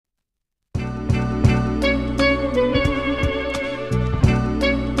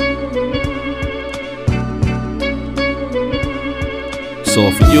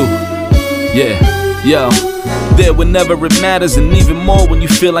You, yeah, yo. There whenever it matters, and even more when you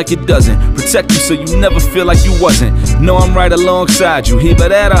feel like it doesn't. Protect you so you never feel like you wasn't. Know I'm right alongside you. Either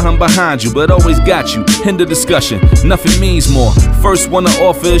that or I'm behind you, but always got you. End the discussion, nothing means more. First one to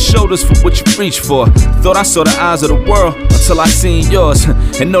offer is shoulders for what you reach for. Thought I saw the eyes of the world until I seen yours.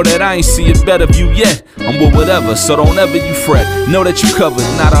 And know that I ain't see a better view yet. I'm with whatever, so don't ever you fret. Know that you covered,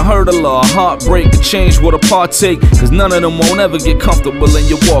 not a hurt, a law, a heartbreak, a change, what a partake. Cause none of them won't ever get comfortable in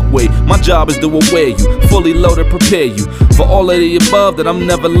your walkway. My job is to aware you, fully loaded, prepare you for all of the above that I'm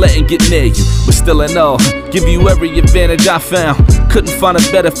never letting get near you. But still in all, give you every advantage I found. Couldn't find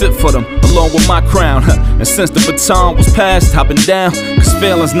a better fit for them, along with my crown. And since the baton was passed, hopping down. Cause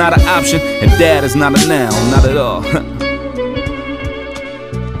failing's not an option, and dad is not a noun, not at all.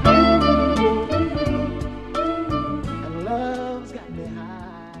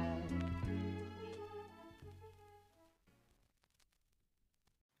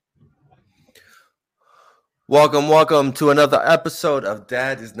 Welcome to another episode of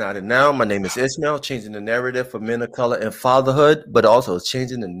Dad is Not a Noun. My name is Ishmael, changing the narrative for men of color and fatherhood, but also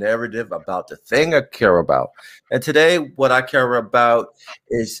changing the narrative about the thing I care about. And today, what I care about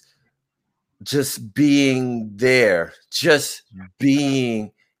is just being there, just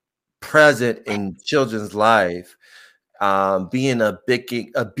being present in children's life, being a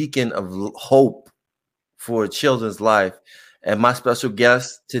beacon of hope for children's life. And my special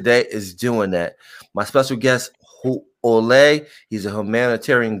guest today is doing that. My special guest, Ole, he's a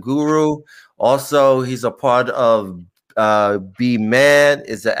humanitarian guru. Also, he's a part of Be Man,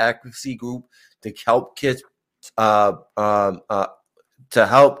 is an advocacy group to help kids, to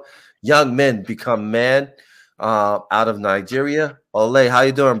help young men become men out of Nigeria. Ole, how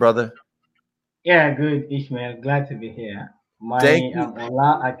you doing, brother? Yeah, good, Ishmael. Glad to be here. Thank you. I'm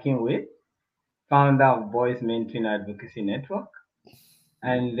Ola Akinwe, founder of Boys Mentoring Advocacy Network.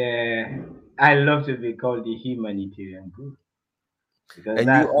 And I love to be called the humanitarian group. Because And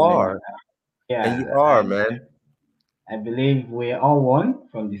that's you are. Yeah. And you are, man. I believe we're all one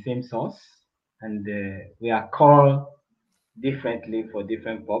from the same source. And we are called differently for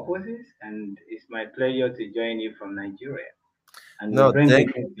different purposes. And it's my pleasure to join you from Nigeria. And No, bring thank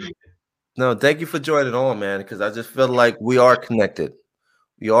it to you. No, thank you for joining on, man, because I just feel like we are connected.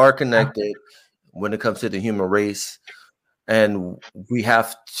 We are connected when it comes to the human race, and we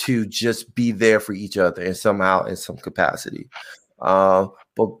have to just be there for each other in somehow, in some capacity. But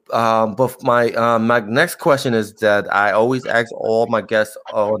my next question is that I always ask all my guests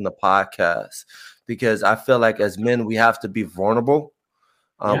on the podcast, because I feel like as men we have to be vulnerable.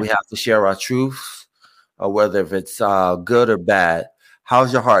 We have to share our truths, whether if it's good or bad.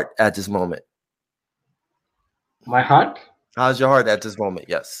 How's your heart at this moment? My heart? How's your heart at this moment?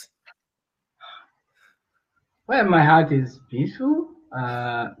 Yes. Well, my heart is peaceful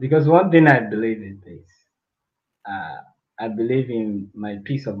because one thing I believe in is I believe in my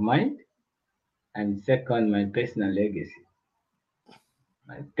peace of mind, and second, my personal legacy.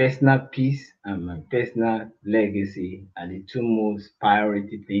 My personal peace and my personal legacy are the two most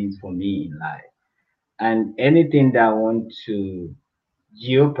priority things for me in life. And anything that I want to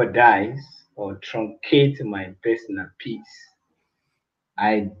jeopardize or truncate my personal peace,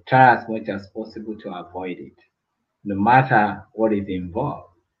 I try as much as possible to avoid it, no matter what is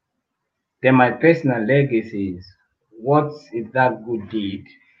involved. Then my personal legacy is what is that good deed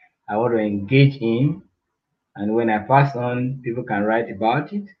I want to engage in, and when I pass on, people can write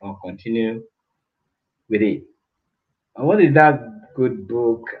about it or continue with it. And what is that good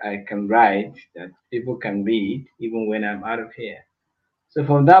book I can write that people can read even when I'm out of here? So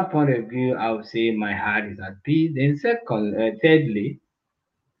from that point of view, I would say my heart is at peace. Then thirdly,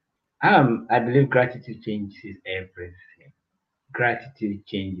 I believe gratitude changes everything. Gratitude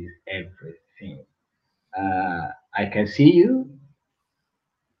changes everything. I can see you.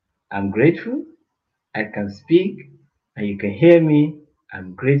 I'm grateful. I can speak and you can hear me.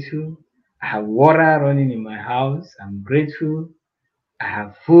 I'm grateful. I have water running in my house. I'm grateful. I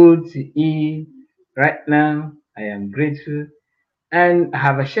have food to eat right now. I am grateful. And I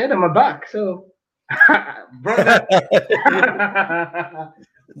have a shirt on my back. So, brother,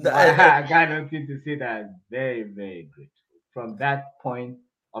 I got nothing to say that I'm very, very grateful. From that point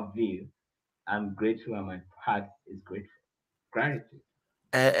of view, I'm grateful and my heart is grateful. Gratitude.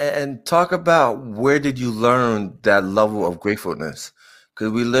 And talk about, where did you learn that level of gratefulness?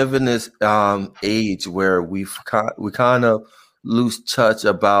 Because we live in this age where we kind of lose touch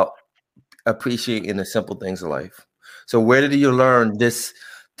about appreciating the simple things of life. So where did you learn this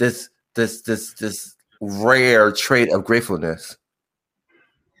rare trait of gratefulness?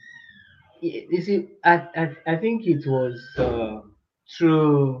 You see, I think it was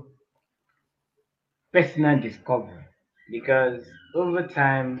through personal discovery, because over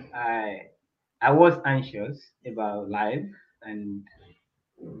time I was anxious about life and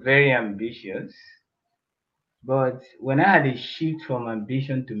very ambitious. But when I had a shift from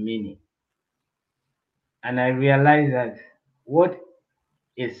ambition to meaning, and I realized that what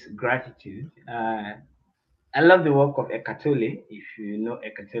is gratitude. I love the work of Eckhart Tolle, if you know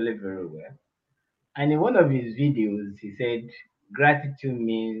Eckhart Tolle very well. And in one of his videos, he said, gratitude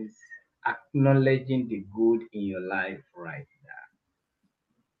means acknowledging the good in your life right now.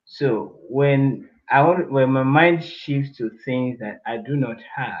 So when my mind shifts to things that I do not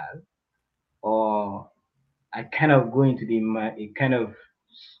have, or I kind of go into it kind of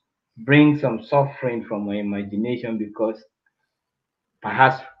brings some suffering from my imagination because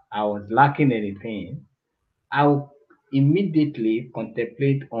perhaps I was lacking anything, I'll immediately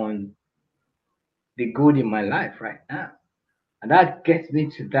contemplate on the good in my life right now. And that gets me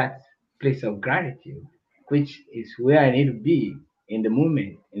to that place of gratitude, which is where I need to be in the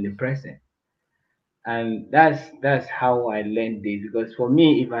moment, in the present. And that's how I learned this. Because for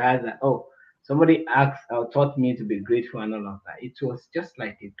me, if I had that, oh, somebody asked or taught me to be grateful and all of that, it was just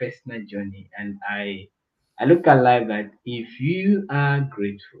like a personal journey. And I look at life that if you are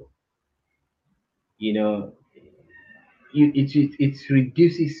grateful, you know, it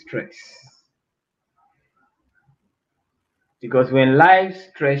reduces stress. Because when life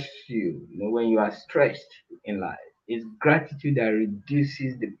stresses you, when you are stressed in life, it's gratitude that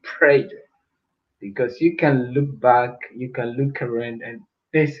reduces the pressure. Because you can look back, you can look around, and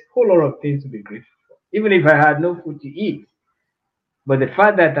there's a whole lot of things to be grateful for. Even if I had no food to eat, but the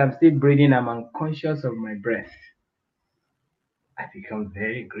fact that I'm still breathing, I'm unconscious of my breath, I become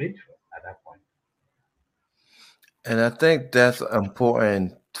very grateful at that point. And I think that's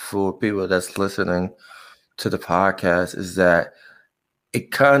important for people that's listening to the podcast is that it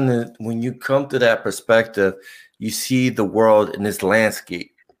kind of, when you come to that perspective, you see the world in this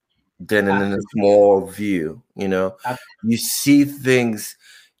landscape than in a small view. You see things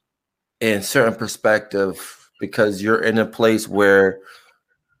in certain perspective because you're in a place where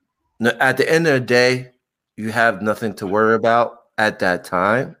at the end of the day, you have nothing to worry about at that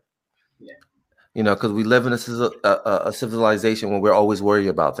time. Yeah. Because we live in a civilization where we're always worried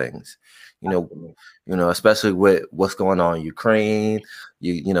about things. Especially with what's going on in Ukraine.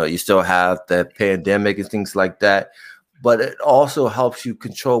 You still have the pandemic and things like that. But it also helps you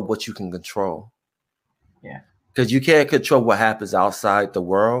control what you can control. Yeah. Because you can't control what happens outside the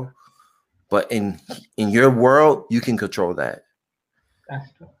world, but in your world, you can control that.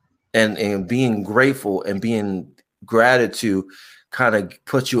 That's true. And being grateful and being gratitude kind of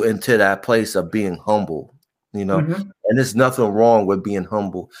puts you into that place of being humble, Mm-hmm. and there's nothing wrong with being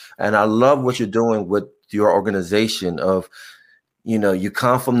humble. And I love what you're doing with your organization of, you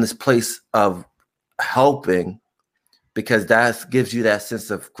come from this place of helping because that gives you that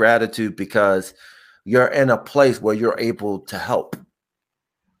sense of gratitude because you're in a place where you're able to help.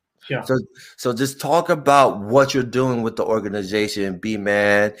 Sure. So just talk about what you're doing with the organization,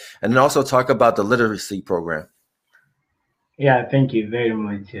 B-Man, and then also talk about the literacy program. Yeah, thank you very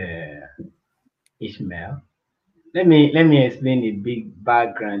much, Ishmael. Let me explain a big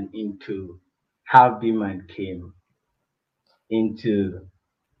background into how BMAN came into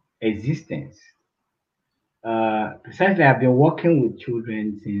existence. Precisely, I've been working with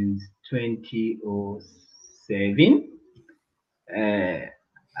children since 2007. Uh,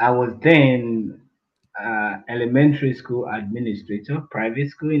 I was then elementary school administrator, private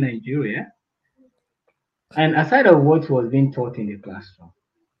school in Nigeria. And aside of what was being taught in the classroom,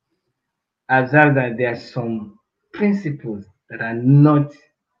 I observed that there are some principles that are not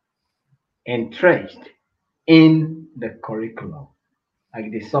entrenched in the curriculum, like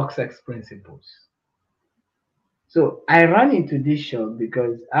the success principles. So I ran into this shop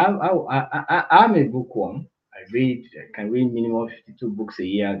because I'm a bookworm. I can read minimum 52 books a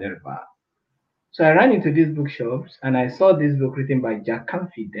year, thereabout. So I ran into these bookshops and I saw this book written by Jack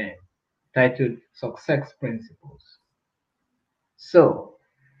Canfield then, titled Success Principles. So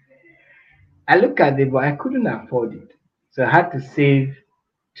I looked at it, but I couldn't afford it. So I had to save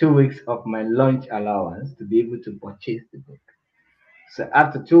 2 weeks of my lunch allowance to be able to purchase the book. So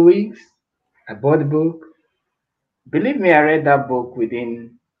after 2 weeks, I bought the book. Believe me, I read that book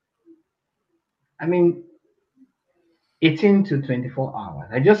within, I mean, 18 to 24 hours.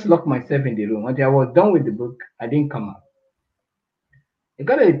 I just locked myself in the room. Until I was done with the book, I didn't come out. I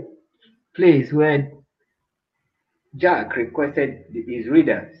got a place where Jack requested his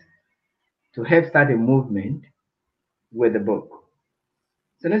readers to help start a movement with the book.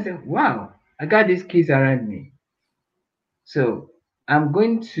 So they said, wow, I got these kids around me. So I'm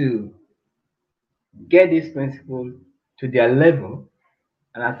going to get this principle to their level,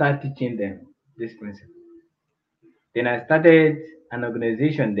 and I start teaching them this principle. Then I started an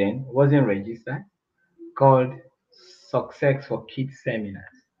organization then, wasn't registered, called Success for Kids Seminars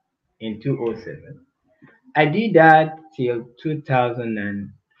in 2007. I did that till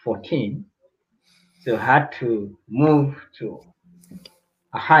 2014. So I had to move to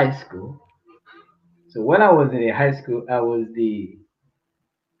a high school. So when I was in a high school, I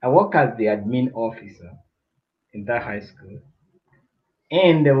worked as the admin officer in that high school.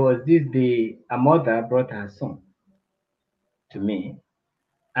 And there was this day a mother brought her son to me,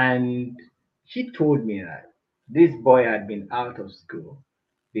 and she told me that this boy had been out of school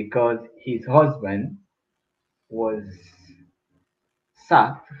because his husband was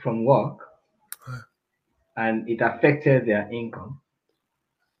sacked from work and it affected their income.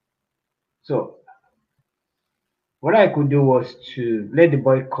 So what I could do was to let the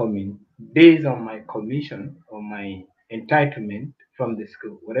boy come in based on my commission or my entitlement from the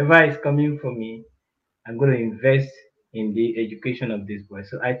school. Whatever is coming for me, I'm going to invest in the education of this boy.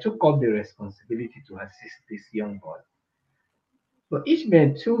 So I took up the responsibility to assist this young boy. But each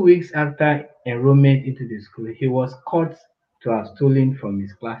man, 2 weeks after enrollment into the school, he was caught to have stolen from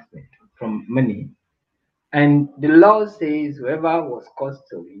his classmate from money. And the law says whoever was caught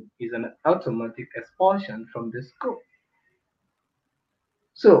stealing is an automatic expulsion from the school.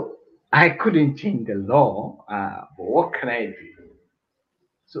 So I couldn't change the law, but what can I do?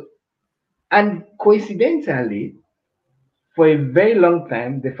 So, and coincidentally, for a very long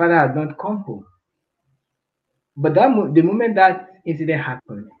time, the father had not come home. But the moment that incident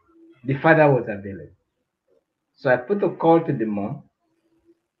happened, the father was available. So I put a call to the mom,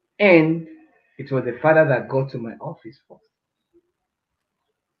 and it was the father that got to my office first.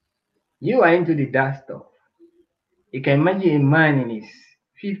 You are into the dark stuff. You can imagine a man in his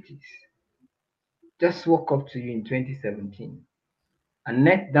 50s just walk up to you in 2017 and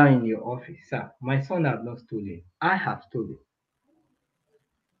knelt down in your office. Sir, my son have not stolen. I have stolen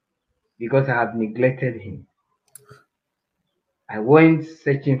because I have neglected him. I went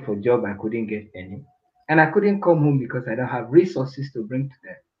searching for job. I couldn't get any. And I couldn't come home because I don't have resources to bring to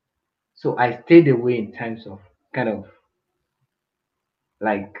them. So I stayed away in times of kind of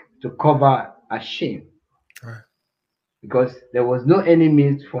like to cover a shame Right. because there was no any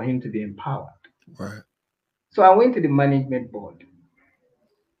means for him to be empowered. Right. So I went to the management board.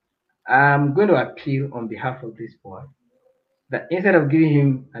 I'm going to appeal on behalf of this boy that instead of giving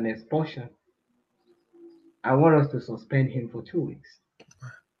him an expulsion, I want us to suspend him for 2 weeks.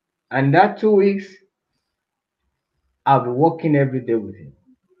 And that 2 weeks, I'll be working every day with him.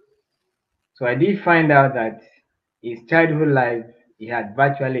 So I did find out that his childhood life, he had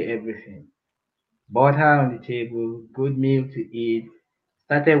virtually everything. Butter on the table, good meal to eat,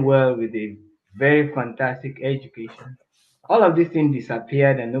 started well with a very fantastic education. All of these things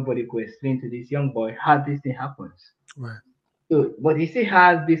disappeared and nobody could explain to this young boy how this thing happens. Right. So, but he still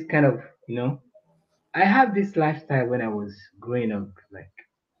has this kind of, I have this lifestyle when I was growing up, like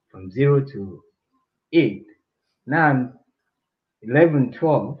from 0 to 8. Now I'm 11,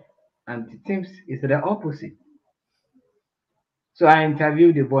 12, and it seems it's the opposite. So I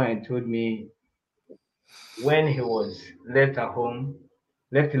interviewed the boy and told me when he was left alone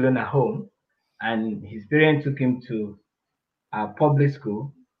at home, and his parents took him to a public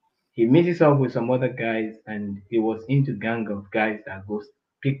school, he mixes up with some other guys, and he was into gang of guys that goes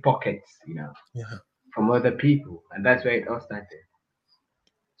pickpockets, Yeah. from other people, and that's where it all started.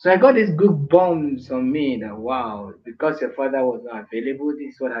 So I got these good bombs on me that wow, because your father was not available,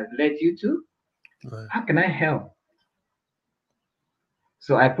 this is what has led you to. Right. How can I help?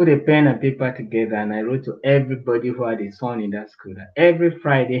 So I put a pen and paper together and I wrote to everybody who had a son in that school that every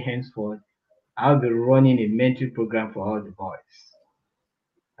Friday henceforth I'll be running a mentoring program for all the boys.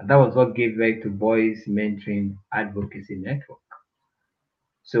 And that was what gave birth to Boys Mentoring Advocacy Network.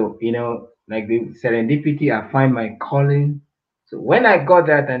 So, like the serendipity, I find my calling. So when I got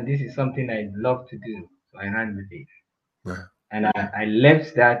that, and this is something I love to do, so I ran with it. Right. And I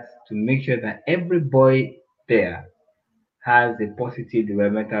left that to make sure that every boy there has a positive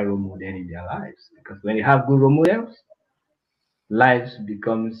developmental role model in their lives. Because when you have good role models, lives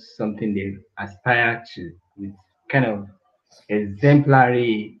becomes something they aspire to with kind of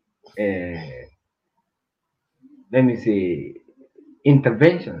exemplary, let me say,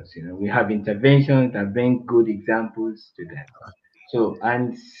 interventions. We have interventions that bring good examples to them. So,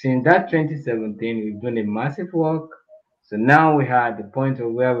 and since that 2017, we've done a massive work. So now we are at the point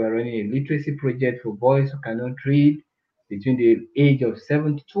of where we're running a literacy project for boys who cannot read between the age of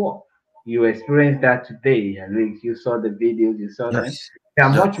 7 to 12. You experienced that today, at least you saw the videos, you saw them. Yes. They are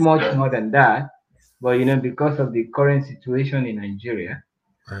Yes. much more than that. But because of the current situation in Nigeria,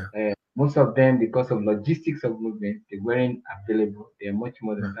 Right. most of them, because of logistics of movement, they weren't available. They are much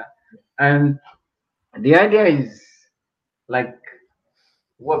more than Right. that. And the idea is like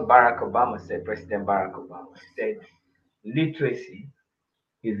what Barack Obama said, President Barack Obama said, literacy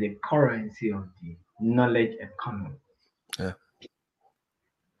is the currency of the knowledge economy. Yeah.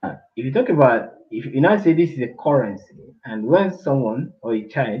 If you talk about, if you now say this is a currency, and when someone or a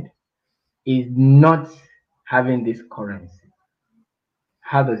child is not having this currency,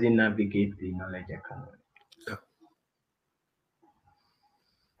 how does it navigate the knowledge economy? Yeah.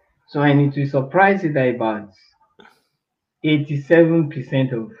 So, and it will surprise you that about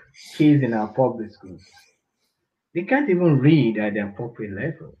 87% of kids in our public schools, they can't even read at the appropriate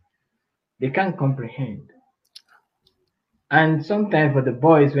level. They can't comprehend. And sometimes for the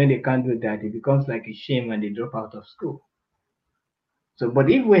boys, when they can't do that, it becomes like a shame and they drop out of school. So, but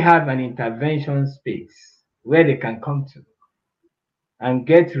if we have an intervention space where they can come to and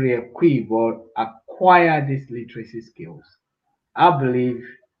get re-equipped or acquire these literacy skills, I believe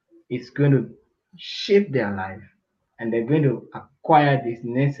it's going to shape their life and they're going to acquire this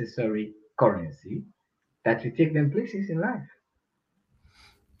necessary currency that will take them places in life.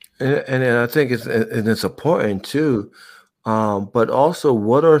 And I think it's important too. But also,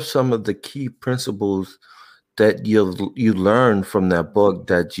 what are some of the key principles that you learned from that book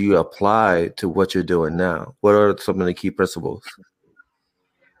that you apply to what you're doing now? What are some of the key principles?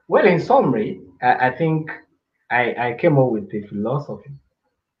 Well, in summary, I think I came up with a philosophy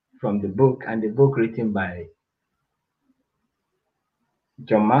from the book, and the book written by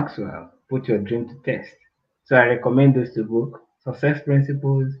John Maxwell, Put Your Dream to Test. So I recommend those two books, Success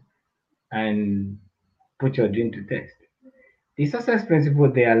Principles and Put Your Dream to Test. The success principle,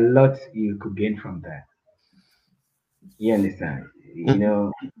 there are lots you could gain from that. You understand?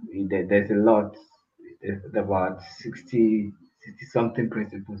 There's a lot, there's about 60 something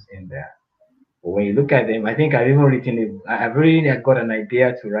principles in there. But when you look at them, I think I've even I've really got an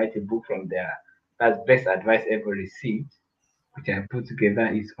idea to write a book from there. That's best advice ever received, which I put together.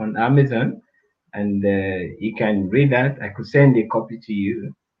 It's on Amazon, and you can read that. I could send a copy to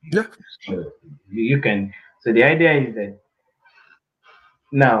you. Yeah. So you can. So the idea is that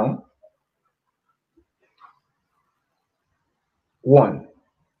now, one,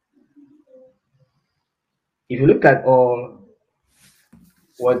 if you look at all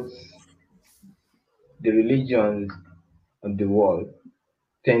what the religions of the world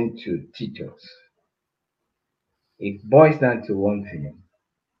tend to teach us, it boils down to one thing: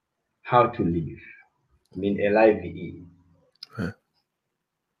 how to live. I mean, LIVE. Right.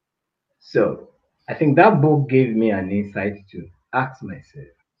 So I think that book gave me an insight to ask myself,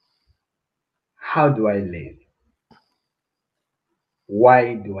 how do I live?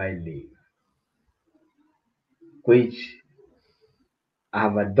 Why do I live? Which I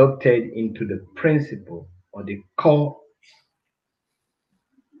have adopted into the principle or the core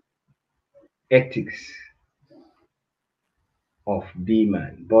ethics of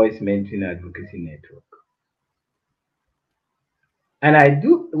BMAN, Boys Mentoring Advocacy Network. And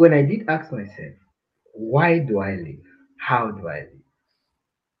when I did ask myself, why do I live? How do I live?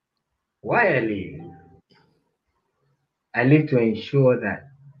 Why I live? I live to ensure that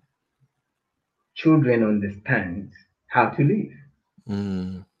children understand how to live.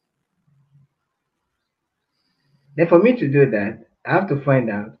 Mm. Then for me to do that, I have to find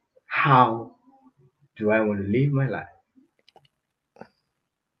out how do I want to live my life.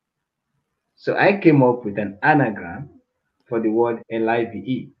 So I came up with an anagram for the word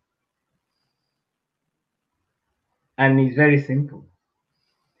LIVE. And it's very simple.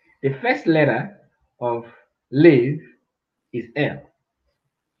 The first letter of live is L.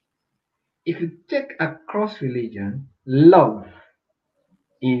 If you take across religion, love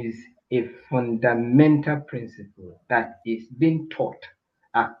is a fundamental principle that is being taught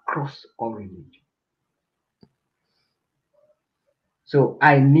across all religions. So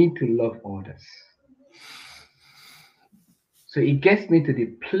I need to love others. So it gets me to the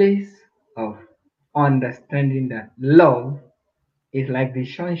place of understanding that love is like the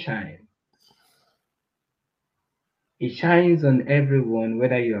sunshine. It shines on everyone,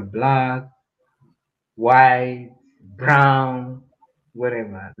 whether you're black, white, brown,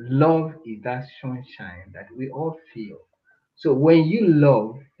 whatever. Love is that sunshine that we all feel. So when you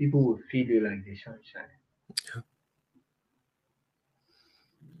love, people will feel you like the sunshine.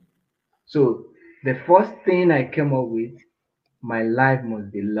 So the first thing I came up with, my life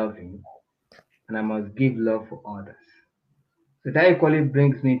must be loving and I must give love for others. So that equally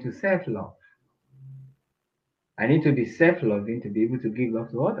brings me to self-love. I need to be self-loving to be able to give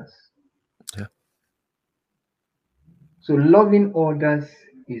love to others. Yeah. So loving others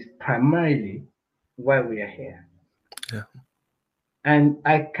is primarily why we are here. Yeah. And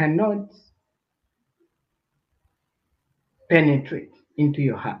I cannot penetrate into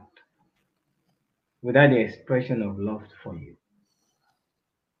your heart without the expression of love for you.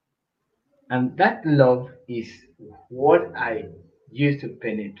 And that love is what I use to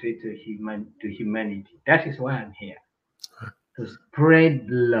penetrate to humanity. That is why I'm here. To spread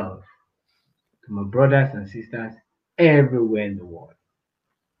love to my brothers and sisters everywhere in the world.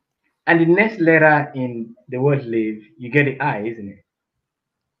 And the next letter in the word live, you get the I, isn't it?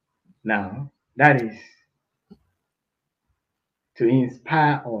 Now, that is to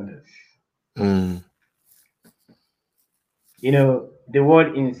inspire others. Mm. You know, the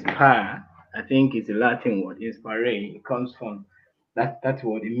word inspire, I think it's a Latin word, inspire. It comes from that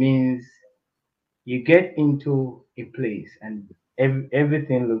word. It means you get into a place and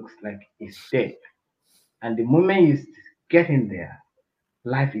everything looks like it's dead. And the moment you get in there,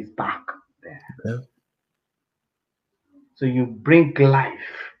 life is back there. Yeah. So you bring life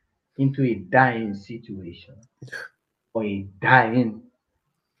into a dying situation or a dying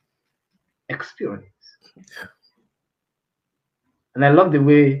experience. And I love the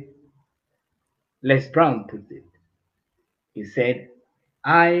way Les Brown put it. He said,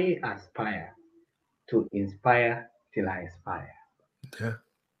 I aspire to inspire till I aspire. Yeah.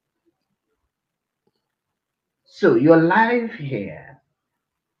 So your life here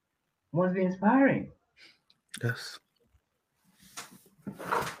must be inspiring. Yes.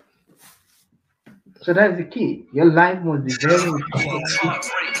 So that's the key. Your life must be very inspiring.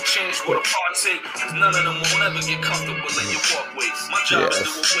 Yes.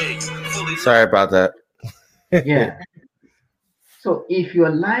 Sorry about that. Yeah. So if your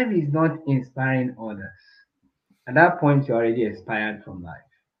life is not inspiring others, at that point you're already expired from life.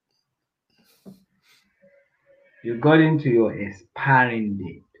 You got into your expiring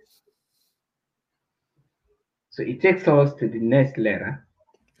date. So it takes us to the next letter,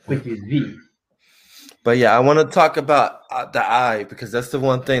 which is V. But yeah, I want to talk about the I, because that's the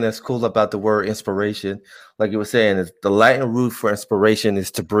one thing that's cool about the word inspiration. Like you were saying, is the Latin root for inspiration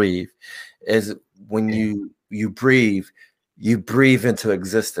is to breathe. Is when you breathe into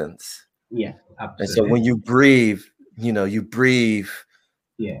existence. Yeah, And absolutely. so when you breathe, you breathe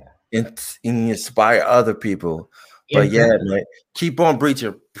Yeah. and inspire other people. But yeah, man, keep on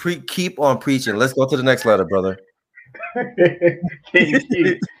preaching. Keep on preaching. Let's go to the next letter, brother. Thank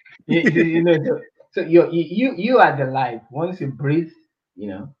you. You know, so you are the life. Once you breathe,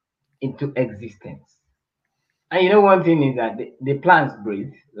 into existence. And you know one thing is that the plants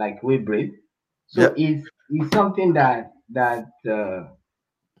breathe like we breathe. So Yep. it's something that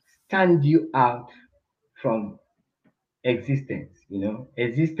stands you out from existence.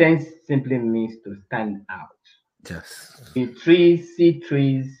 Existence simply means to stand out. Yes. The trees, see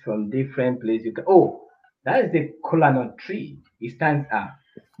trees from different places. You go, that is the kola nut tree. It stands out.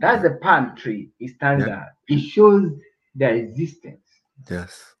 That's the palm tree. It stands out. It shows their existence.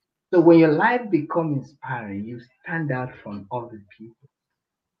 Yes. So when your life becomes inspiring, you stand out from other people.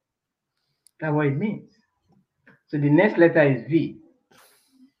 That's what it means. So the next letter is V.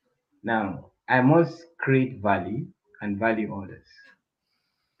 Now, I must create value and value others.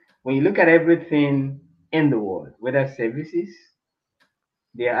 When you look at everything in the world, whether services,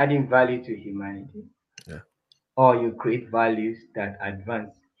 they are adding value to humanity, or you create values that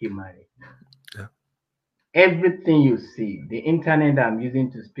advance humanity. Yeah. Everything you see, the internet that I'm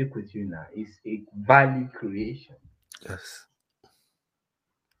using to speak with you now is a value creation. Yes.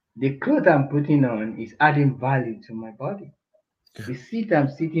 The clothes I'm putting on is adding value to my body. Yeah. The seat I'm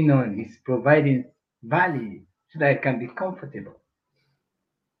sitting on is providing value so that I can be comfortable.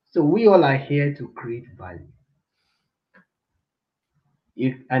 So we all are here to create value.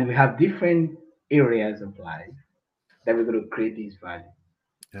 And we have different areas of life that we're going to create this value.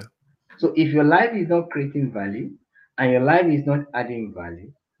 Yeah. So if your life is not creating value and your life is not adding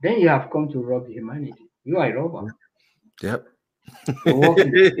value, then you have come to rob humanity. You are a robber. Yep.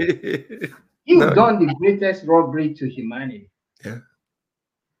 You've done the greatest robbery to humanity. Yeah.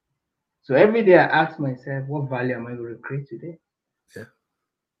 So every day I ask myself, what value am I going to create today? Yeah.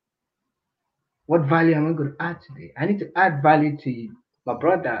 What value am I going to add today? I need to add value to my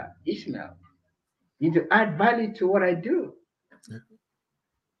brother Ishmael. I need to add value to what I do. Yeah.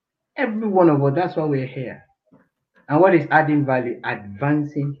 Every one of us, that's why we're here. And what is adding value?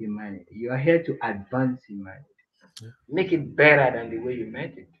 Advancing humanity. You are here to advance humanity. Yeah. Make it better than the way you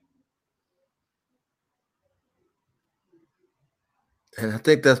met it. And I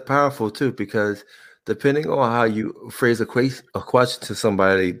think that's powerful too, because depending on how you phrase a question to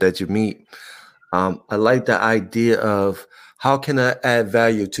somebody that you meet, I like the idea of how can I add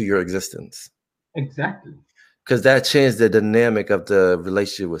value to your existence? Exactly. Because that changed the dynamic of the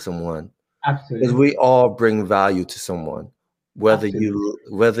relationship with someone. Because we Absolutely. all bring value to someone, Absolutely.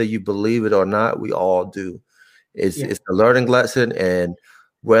 whether you believe it or not, we all do. Yeah. It's a learning lesson, and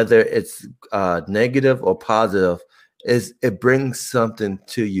whether it's negative or positive, is it brings something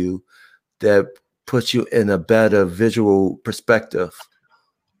to you that puts you in a better visual perspective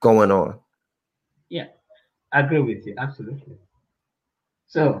going on. Yeah. I agree with you. Absolutely.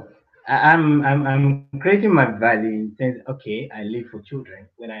 So I'm creating my value in sense. Okay, I live for children.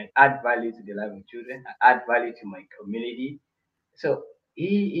 When I add value to the life of children, I add value to my community. So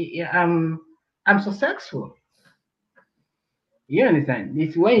I'm successful. You understand?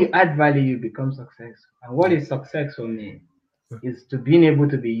 It's when you add value, you become successful. And what Yeah, is successful mean? Is to being able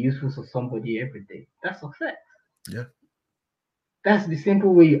to be useful to somebody every day. That's success. yeah, That's the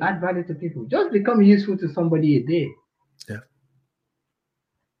simple way you add value to people. Just become useful to somebody a day. yeah.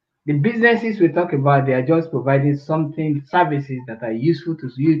 The businesses we talk about, they are just providing something, services that are useful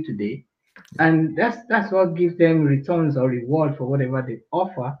to you today. And that's what gives them returns or reward for whatever they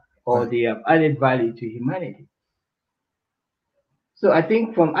offer or Right. they have added value to humanity. So I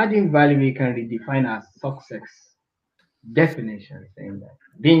think from adding value, we can redefine our success definition, saying that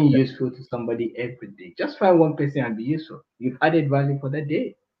being useful to somebody every day. Just find one person and be useful. You've added value for the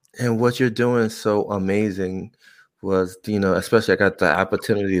day. And what you're doing so amazing was, especially I got the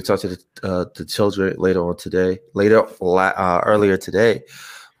opportunity to talk to the children earlier today,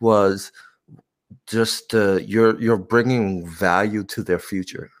 was just you're bringing value to their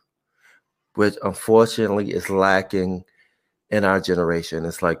future, which unfortunately is lacking in our generation.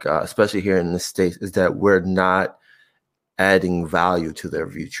 It's like, especially here in the States, is that we're not adding value to their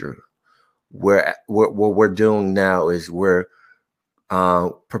future. What we're doing now is we're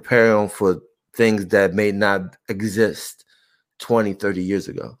preparing for things that may not exist 20, 30 years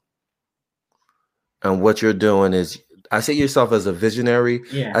ago. And what you're doing is, I see yourself as a visionary.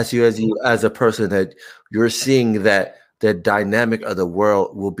 Yeah. I see you as a person that you're seeing that the dynamic of the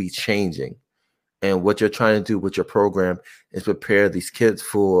world will be changing. And what you're trying to do with your program is prepare these kids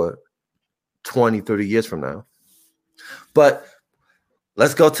for 20, 30 years from now. But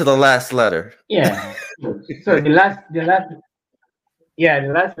let's go to the last letter. Yeah. So the last letter. Yeah,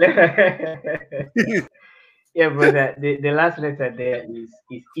 but the last letter there is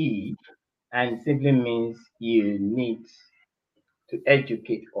E, and it simply means you need to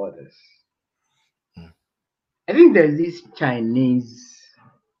educate others. I think there's this Chinese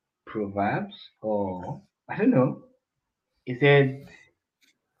proverbs, or I don't know. It said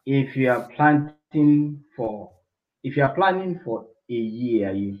if you are planning for a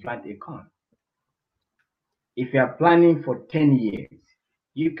year, you plant a corn. If you are planning for 10 years,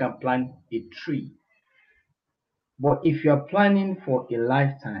 you can plant a tree. But if you are planning for a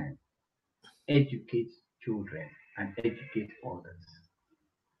lifetime, educate children and educate others.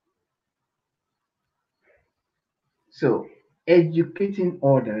 So, educating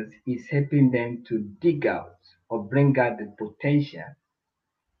others is helping them to dig out or bring out the potential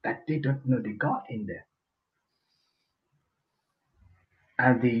that they don't know they got in them.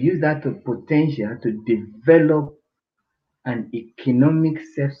 And they use that potential to develop an economic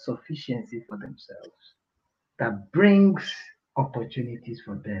self sufficiency for themselves that brings opportunities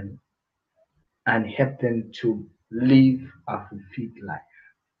for them and help them to live a fulfilled life.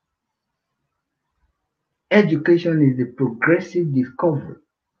 Education is the progressive discovery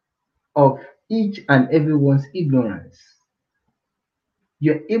of each and everyone's ignorance.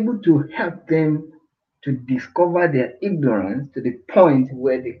 You're able to help them to discover their ignorance to the point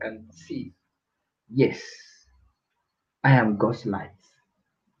where they can see, yes, I am God's light.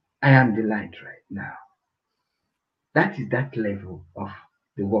 I am the light right now. That is that level of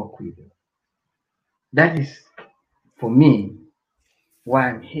the work we do. That is, for me, why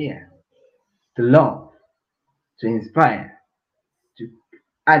I'm here to love, to inspire, to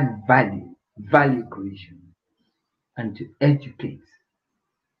add value creation, and to educate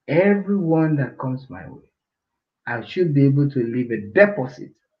everyone that comes my way. I should be able to leave a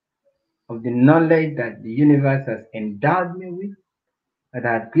deposit of the knowledge that the universe has endowed me with, that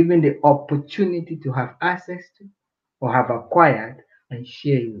I've given the opportunity to have access to or have acquired and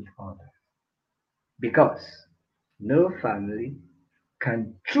share it with others. Because no family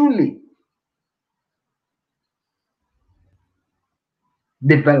can truly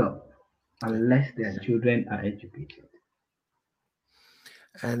develop unless their children are educated.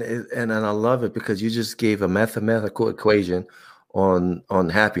 And I love it because you just gave a mathematical equation on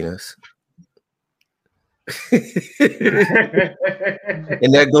happiness. And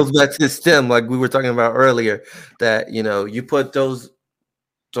that goes back to STEM, like we were talking about earlier, that you put those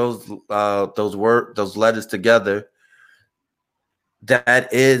letters together,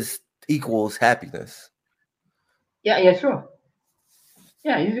 that is equals happiness. Yeah, sure.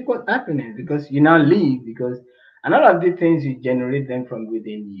 Yeah, it's equal happiness because you now live because and all of the things you generate them from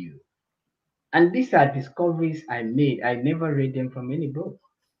within you. And these are discoveries I made. I never read them from any book.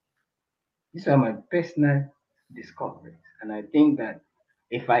 These are my personal discoveries. And I think that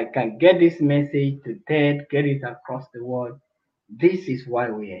if I can get this message to TED, get it across the world, this is why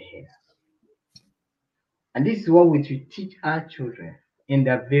we are here. And this is what we should teach our children in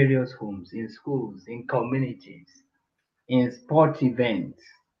their various homes, in schools, in communities, in sport events.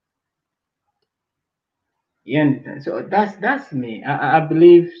 You understand? So that's me. I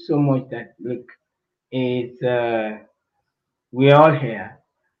believe so much that look, it's we're all here.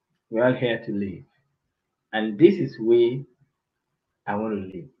 We're all here to live. And this is way I want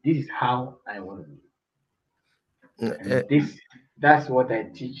to live. This is how I want to live. And that's what I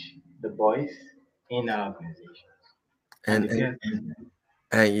teach the boys in our organizations and and the and girls.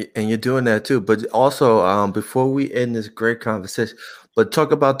 and you're doing that too. But also, before we end this great conversation, but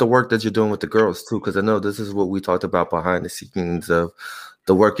talk about the work that you're doing with the girls too, because I know this is what we talked about behind the scenes of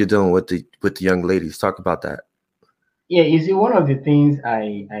the work you're doing with the young ladies. Talk about that. Yeah, you see, one of the things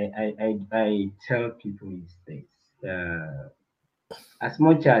I tell people is this: as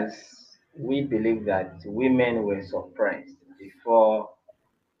much as we believe that women were suppressed before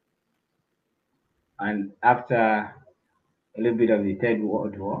and after a little bit of the Third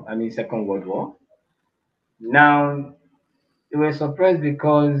World War, I mean Second World War, now they were suppressed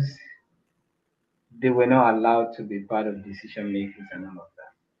because they were not allowed to be part of decision making and all of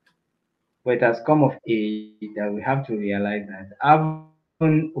that. But it has come of age that we have to realize that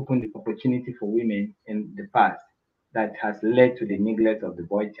having opened the opportunity for women in the past that has led to the neglect of the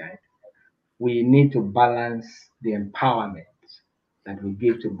boy child, we need to balance the empowerment that we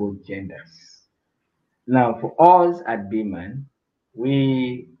give to both genders. Now, for us at BMAN,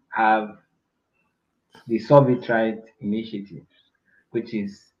 we have the Solvitrite initiative, which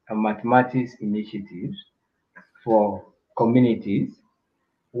is a mathematics initiative for communities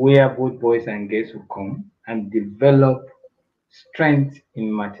where both boys and girls will come and develop strength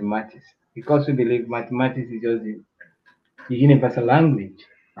in mathematics because we believe mathematics is just the universal language.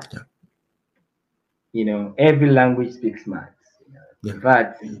 Every language speaks maths. Yeah. In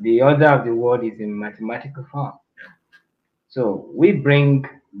fact, the order of the world is in mathematical form. So we bring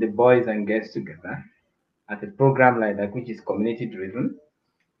the boys and girls together at a program like that, which is community driven.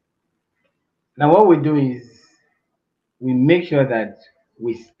 Now, what we do is we make sure that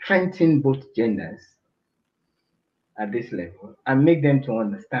we strengthen both genders at this level and make them to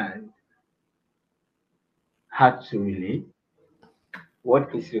understand how to relate,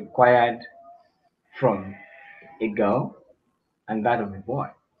 what is required from a girl and that of a boy.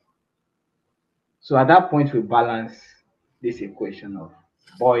 So at that point, we balance this equation of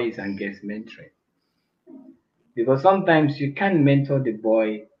boys and girls mentoring. Because sometimes you can't mentor the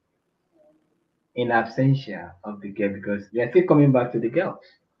boy in absentia of the girl because they're still coming back to the girls.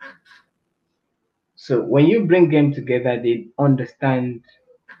 So when you bring them together, they understand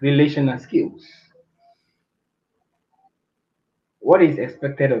relational skills. What is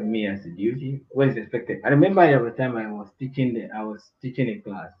expected of me as a duty? What is expected? I remember every time I was teaching a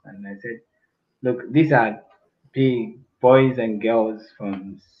class, and I said, "Look, these are big boys and girls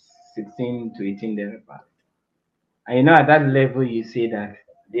from 16 to 18 thereabout." And at that level, you see that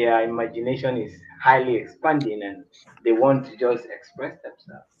their imagination is highly expanding, and they want to just express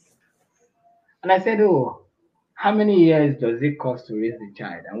themselves. And I said, "Oh, how many years does it cost to raise a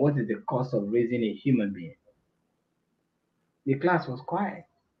child, and what is the cost of raising a human being?" The class was quiet.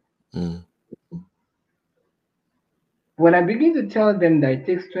 Mm. When I begin to tell them that it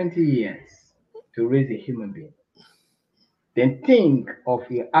takes 20 years to raise a human being, then think of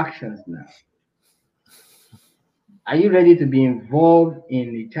your actions now. Are you ready to be involved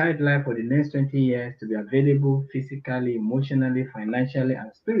in a child life for the next 20 years to be available physically, emotionally, financially,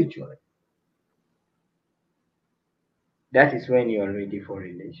 and spiritually? That is when you are ready for a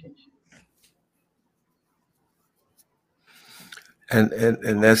relationship. And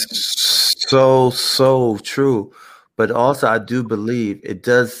that's so true. But also, I do believe it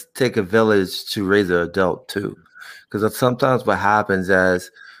does take a village to raise an adult too, because sometimes what happens as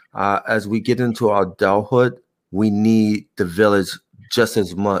we get into our adulthood, we need the village just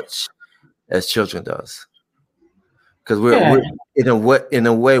as much as children does, because Yeah, we're in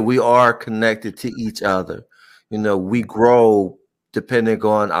a way we are connected to each other. We grow depending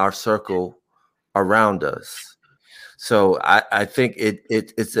on our circle around us. So I think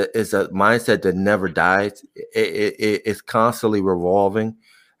it's a mindset that never dies. It's constantly revolving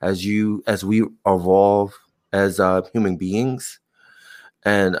as we evolve as human beings,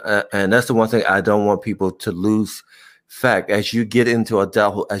 and that's the one thing I don't want people to lose fact. As you get into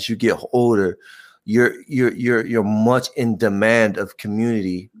adulthood, as you get older, you're much in demand of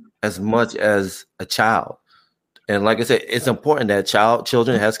community as much as a child. And like I said, it's important that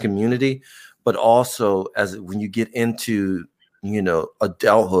children has community, but also as when you get into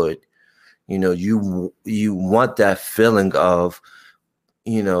adulthood, you want that feeling of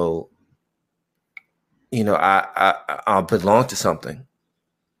you know I belong to something,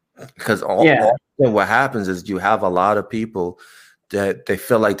 because often what happens is you have a lot of people that they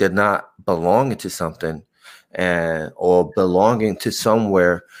feel like they're not belonging to something or belonging to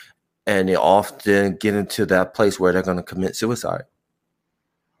somewhere, and they often get into that place where they're going to commit suicide.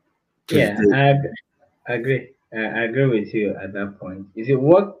 Yeah, I agree. I agree with you at that point. You see,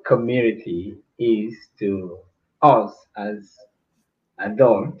 what community is to us as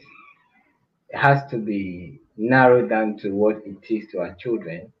adults has to be narrowed down to what it is to our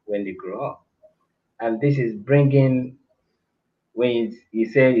children when they grow up. And this is bringing, when you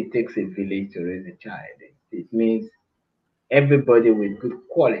say it takes a village to raise a child, it means everybody with good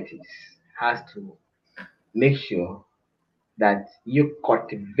qualities has to make sure that you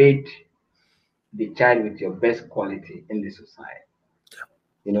cultivate the child with your best quality in the society.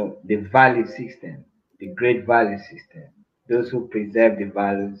 The value system, the great value system, those who preserve the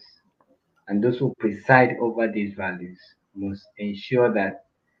values and those who preside over these values must ensure that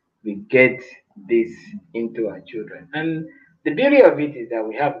we get this into our children. And the beauty of it is that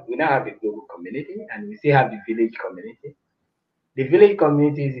we now have a global community, and we still have the village community. The village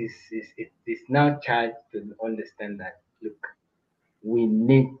communities is now charged to understand that, look, we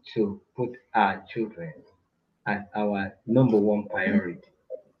need to put our children as our number one priority.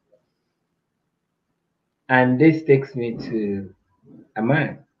 And this takes me to a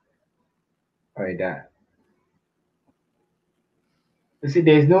man or a dad. You see,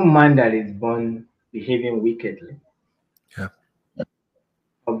 there is no man that is born behaving wickedly Yeah.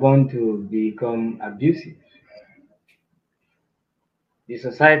 or born to become abusive. The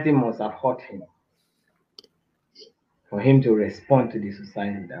society must have hurt him for him to respond to the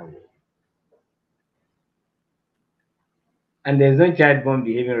society that way. And there's no child born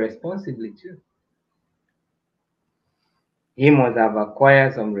behaving responsibly too. He must have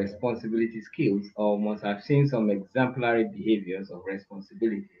acquired some responsibility skills or must have seen some exemplary behaviors of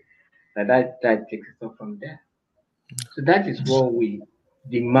responsibility that child takes it up from there. So that is what we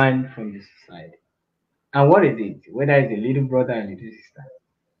demand from the society. And what is it? Whether it's a little brother and little sister.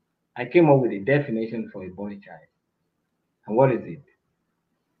 I came up with a definition for a boy child. And what is it?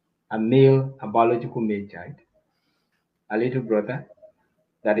 A biological male child, a little brother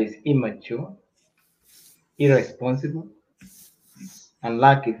that is immature, irresponsible, and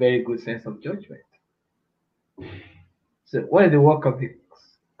lack a very good sense of judgment. So what is the work of the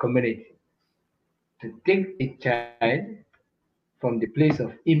community? To take a child from the place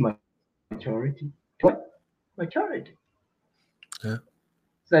of immaturity to what? Maturity. Yeah.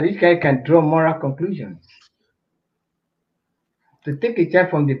 So that this guy can draw moral conclusions. To take a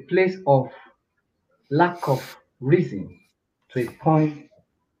child from the place of lack of reason to a point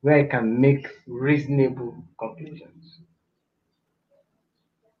where I can make reasonable conclusions.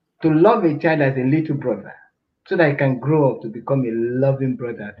 To love a child as a little brother so that I can grow up to become a loving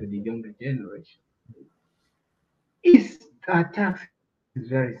brother to the younger generation. Our task is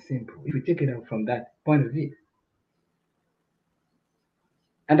very simple if we take it out from that point of view.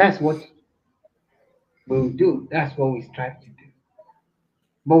 And that's what we'll do. That's what we strive to do.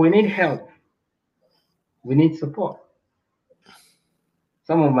 But we need help. We need support.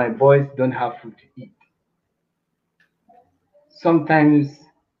 Some of my boys don't have food to eat. Sometimes,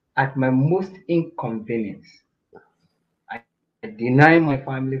 at my most inconvenience, I deny my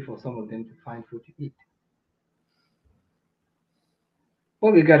family for some of them to find food to eat.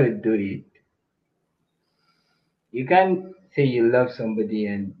 What we gotta do is, you can't say you love somebody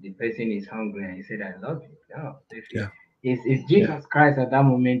and the person is hungry and you say, I love you. No. It's Jesus Christ at that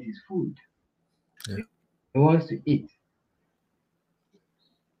moment is food. Yeah. He wants to eat.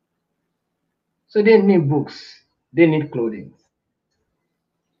 So they need books. They need clothing.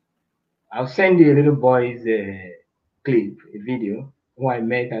 I'll send you a little boy's clip, a video, who I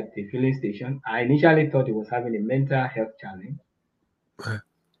met at the filling station. I initially thought he was having a mental health challenge.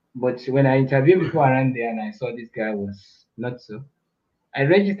 But when I interviewed people around there and I saw this guy was not so, I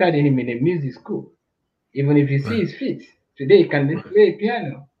registered him in a music school. Even if you see his feet Today he can play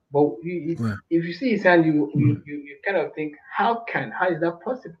piano, but Right. if you see his hand, you kind of think, how is that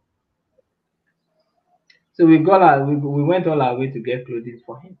possible? So we went all our way to get clothing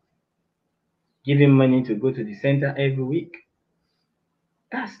for him, give him money to go to the center every week.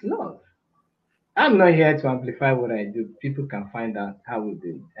 That's love. I'm not here to amplify what I do. People can find out how we do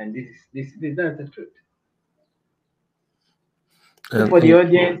it, and that's the truth. So And, and for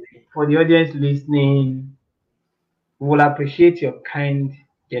the audience listening, we will appreciate your kind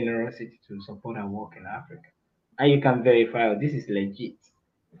generosity to support our work in Africa, and you can verify, oh, this is legit.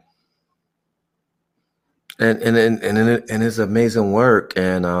 and it's amazing work.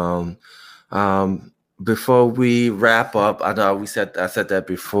 And before we wrap up, I know I said that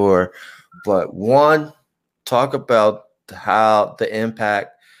before, but one, talk about how the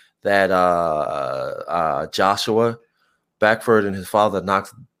impact that Joshua Beckford and his father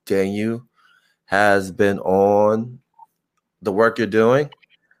Knox Daniel has been on the work you're doing,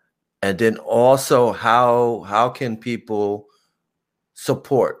 and then also how can people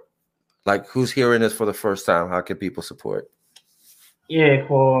support? Like, who's hearing this for the first time? How can people support? Yeah,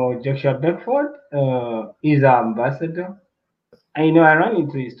 for Joshua Beckford, he's our ambassador. And I ran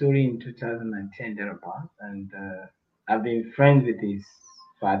into his story in 2010 thereabouts, and I've been friends with his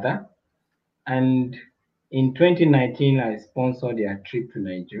father. And in 2019, I sponsored their trip to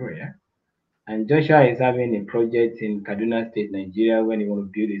Nigeria. And Joshua is having a project in Kaduna State, Nigeria, when he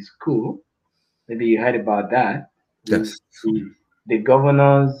want to build a school. Maybe you heard about that. Yes. The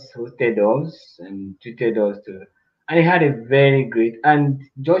governors hosted us and treated us to, and he had a very great. And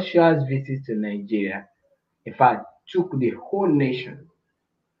Joshua's visit to Nigeria, in fact, took the whole nation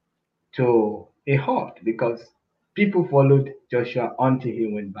to a halt because people followed Joshua until he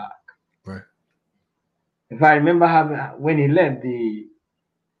went back. Right. If I remember when he left, the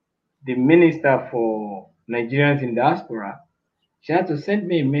minister for Nigerians in diaspora, she had to send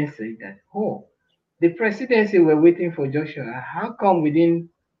me a message that, oh, the presidency were waiting for Joshua. How come we didn't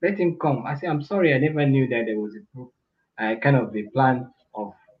let him come? I said, I'm sorry, I never knew that there was kind of a plan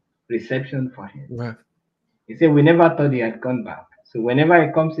of reception for him. Right. He said, we never thought he had gone back. So whenever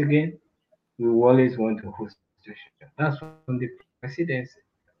he comes again, we will always want to host Joshua. That's from the presidency.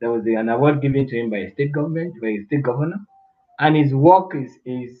 There was an award given to him by a state government, by a state governor. And his work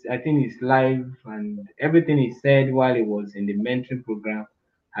is I think his life and everything he said while he was in the mentoring program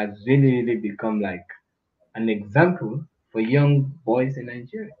has really become like an example for young boys in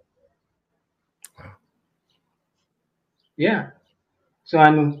Nigeria. Wow. Yeah. So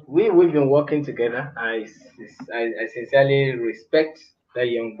and we've been working together. I sincerely respect that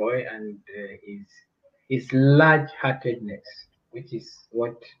young boy and his large-heartedness, which is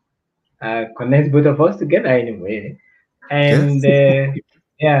what connects both of us together anyway. And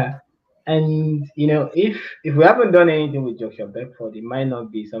yeah, and if we haven't done anything with Joshua Beckford, it might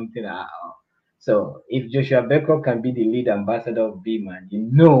not be something at all. So if Joshua Beckford can be the lead ambassador of BMAN,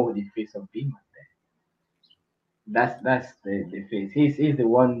 the face of BMAN there. That's the face. He's the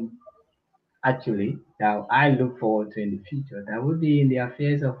one actually that I look forward to in the future. That will be in the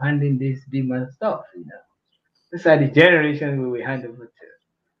affairs of handling this BMAN stuff. These are the generations we will hand over to,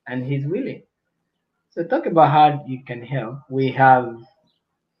 and he's willing. So talk about how you can help. We have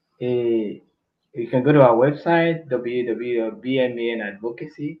you can go to our website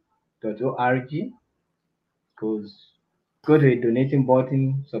www.bmanadvocacy.org. Go to a donating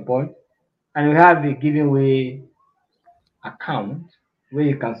button, support, and we have the giving away account where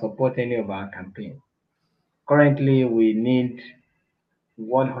you can support any of our campaign. Currently, we need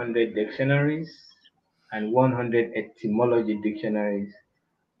 100 dictionaries and 100 etymology dictionaries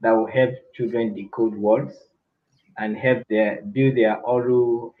that will help children decode words and help build their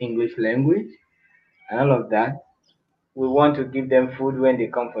oral English language and all of that. We want to give them food when they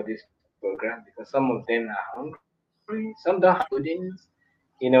come for this program because some of them are hungry, some don't have clothing.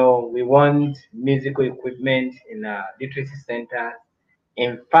 We want musical equipment in our literacy centers.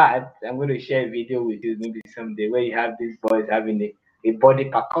 In fact, I'm going to share a video with you maybe someday where you have these boys having a body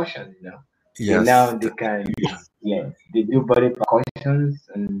percussion. Yes. So now they can, they do body percussions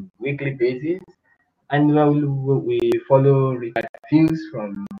on weekly basis. And we follow Richard Fields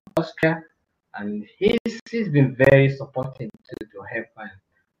from Austria, and he's been very supportive to help us.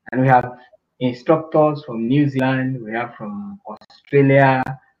 And we have instructors from New Zealand, we have from Australia,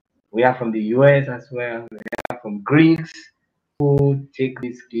 we have from the US as well, we have from Greeks who take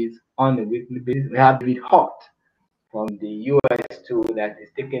these kids on a weekly basis. We have David Hart from the US too that is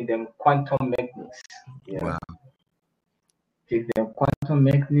taking them quantum mechanics. Wow. Take them quantum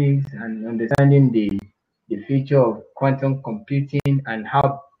mechanics and understanding the future of quantum computing and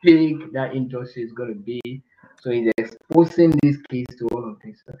how big that industry is going to be. So he's exposing these kids to all of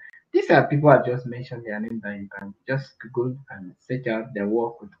this. So these are people I just mentioned their name that you can just Google and search out their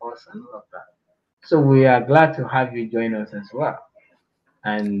work with us and all of that. So we are glad to have you join us as well.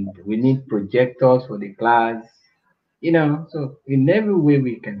 And we need projectors for the class, so in every way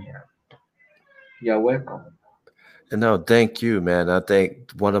we can help. You're welcome. No, thank you, man. I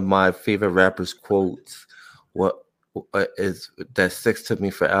think one of my favorite rappers' quotes, what is that sticks to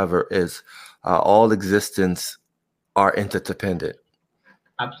me forever, is all existence are interdependent.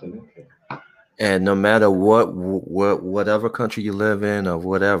 Absolutely. And no matter whatever country you live in or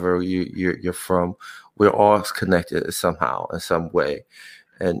whatever you're from, we're all connected somehow in some way.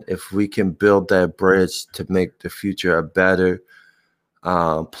 And if we can build that bridge to make the future a better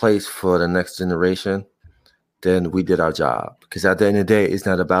place for the next generation, then we did our job. Because at the end of the day, it's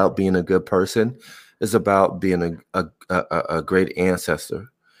not about being a good person. It's about being a great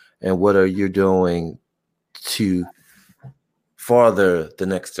ancestor. And what are you doing to further the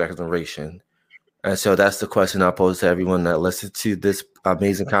next generation? And so that's the question I pose to everyone that listens to this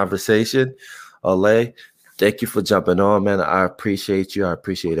amazing conversation. Olay, thank you for jumping on, man. I appreciate you. I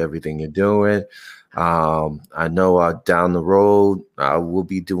appreciate everything you're doing. I know down the road, I will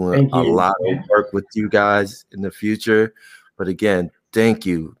be doing a lot of work with you guys in the future. But again, thank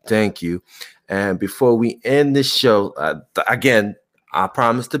you. Thank you. And before we end this show, again, I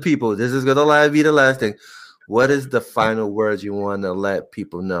promise the people, this is going to be the last thing. What is the final words you want to let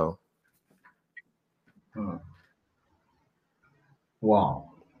people know? Wow.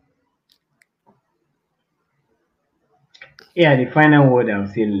 Yeah, the final word I'll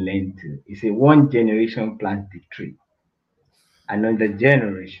say learn to is one generation plant the tree, another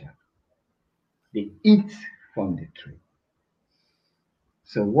generation they eat from the tree.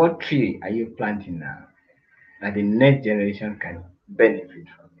 So what tree are you planting now that the next generation can benefit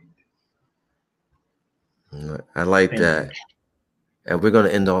from it? I like that. And we're going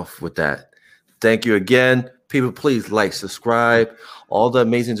to end off with that. Thank you again. People, please like, subscribe. All the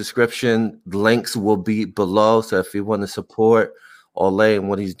amazing description links will be below. So if you want to support Olay and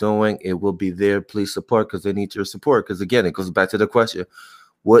what he's doing, it will be there. Please support because they need your support. Because again, it goes back to the question,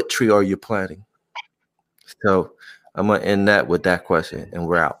 what tree are you planting? So I'm going to end that with that question and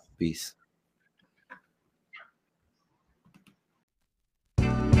we're out. Peace.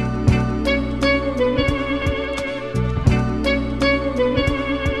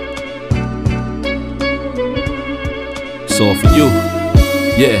 All for you,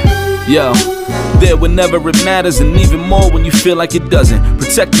 yeah, yo. There whenever it matters, and even more when you feel like it doesn't.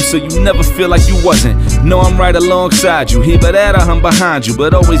 Protect you so you never feel like you wasn't. No, I'm right alongside you. Here but that I'm behind you,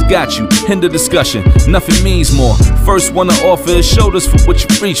 but always got you. End the discussion, nothing means more. First one to offer is shoulders for what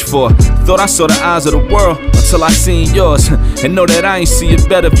you reach for. Thought I saw the eyes of the world until I seen yours. And know that I ain't see a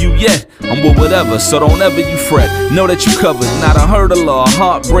better view yet. I'm with whatever, so don't ever you fret. Know that you covered, not a hurdle or a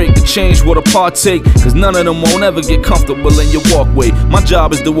heartbreak. A change what a partake, cause none of them won't ever get comfortable in your walkway. My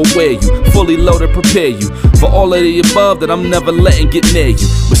job is to aware you, fully loaded, prepare you for all of the above that I'm never letting get near you.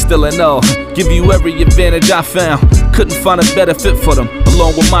 But still in all, give you every advantage I found. Couldn't find a better fit for them,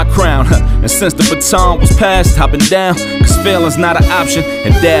 along with my crown. And since the baton was passed, I've been down. Cause failing's not an option,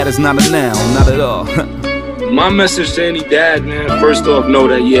 and dad is not a noun, not at all. My message to any dad, man, first off, know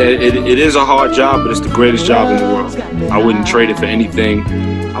that, yeah, it is a hard job, but it's the greatest job in the world. I wouldn't trade it for anything.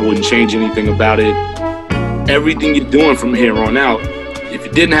 I wouldn't change anything about it. Everything you're doing from here on out, if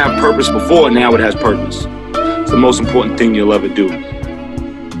it didn't have purpose before, now it has purpose. It's the most important thing you'll ever do.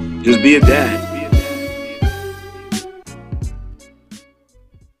 Just be a dad.